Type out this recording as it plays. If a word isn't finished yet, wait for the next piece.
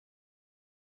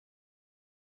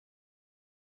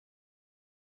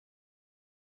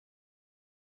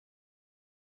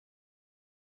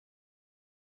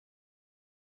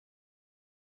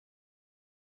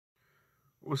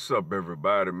What's up,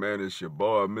 everybody, man? It's your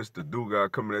boy, Mr. Duga,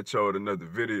 coming at y'all with another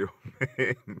video,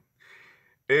 man.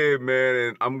 Hey, man,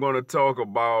 and I'm going to talk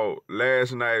about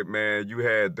last night, man. You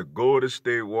had the Golden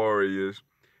State Warriors,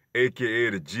 a.k.a.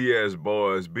 the GS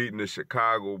Boys, beating the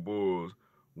Chicago Bulls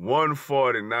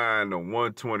 149 to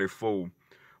 124.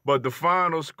 But the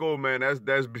final score, man,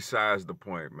 that's besides the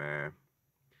point, man.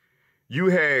 You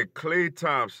had Klay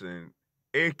Thompson,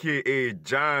 a.k.a.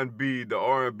 John B., the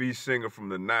R&B singer from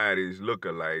the 90s,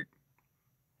 lookalike,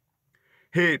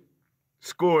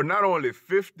 scored not only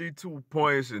 52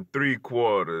 points in 3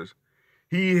 quarters,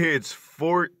 he hits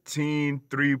 14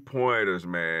 3-pointers,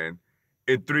 man,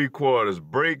 in 3 quarters.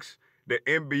 Breaks the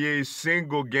NBA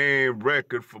single game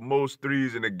record for most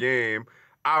threes in a game,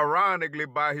 ironically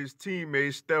by his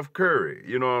teammate Steph Curry.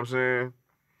 You know what I'm saying?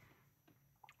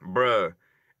 Bruh,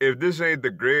 if this ain't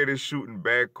the greatest shooting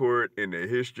backcourt in the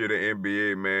history of the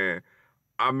NBA, man,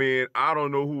 I mean, I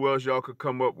don't know who else y'all could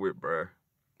come up with, bruh.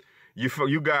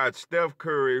 You got Steph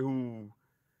Curry, who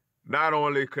not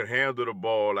only could handle the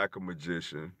ball like a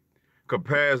magician, could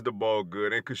pass the ball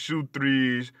good, and could shoot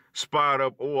threes, spot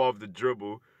up or off the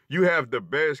dribble. You have the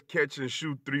best catch and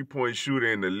shoot three-point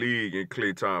shooter in the league in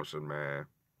Klay Thompson, man.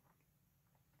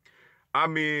 I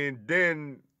mean,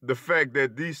 then the fact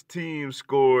that these teams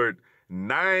scored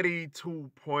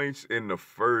 92 points in the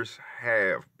first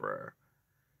half, bruh.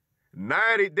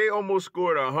 They almost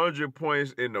scored 100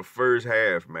 points in the first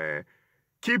half, man.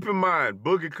 Keep in mind,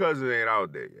 Boogie Cousins ain't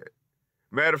out there yet.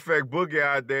 Matter of fact, Boogie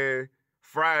out there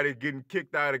Friday getting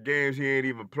kicked out of games he ain't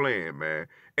even playing, man.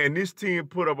 And this team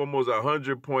put up almost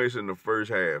 100 points in the first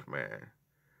half, man.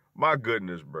 My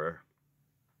goodness, bruh.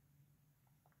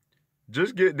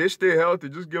 They're still healthy.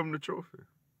 Just give them the trophy.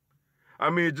 I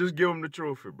mean, just give them the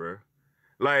trophy, bruh.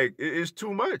 Like, it's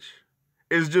too much.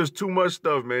 It's just too much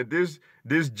stuff, man. This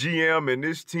GM and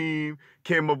this team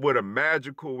came up with a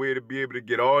magical way to be able to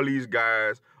get all these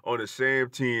guys on the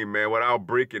same team, man, without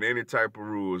breaking any type of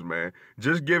rules, man.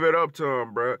 Just give it up to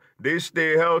them, bro. They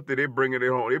stay healthy. They bringing it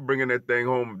home. They bringing that thing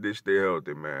home if they stay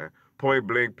healthy, man. Point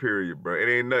blank, period, bro. It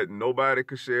ain't nothing nobody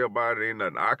could say about it. Ain't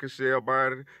nothing I could say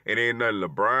about it. It ain't nothing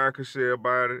LeBron could say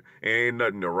about it. It ain't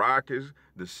nothing the Rockets,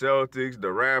 the Celtics, the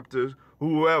Raptors,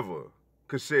 whoever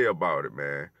could say about it,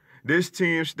 man. This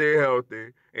team stay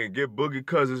healthy and get Boogie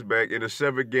Cousins back in a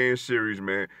 7-game series,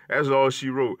 man. That's all she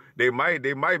wrote. They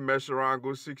might mess around, go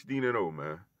 16-0,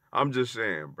 man. I'm just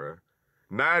saying, bro.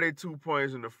 92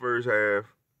 points in the first half.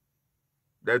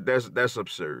 That's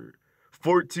absurd.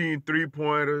 14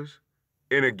 3-pointers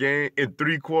in a game in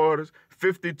 3 quarters.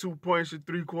 52 points in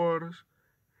 3 quarters.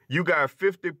 You got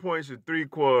 50 points in 3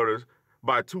 quarters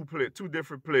by two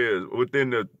different players within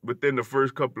the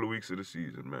first couple of weeks of the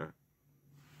season, man.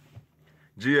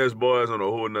 GS Boys on a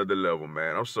whole nother level,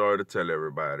 man. I'm sorry to tell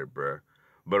everybody, bruh.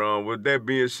 But with that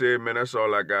being said, man, that's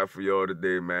all I got for y'all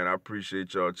today, man. I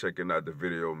appreciate y'all checking out the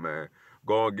video, man.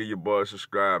 Go and get your boy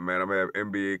subscribe, man. I'm gonna have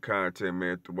NBA content,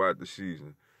 man, throughout the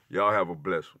season. Y'all have a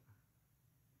blessed one.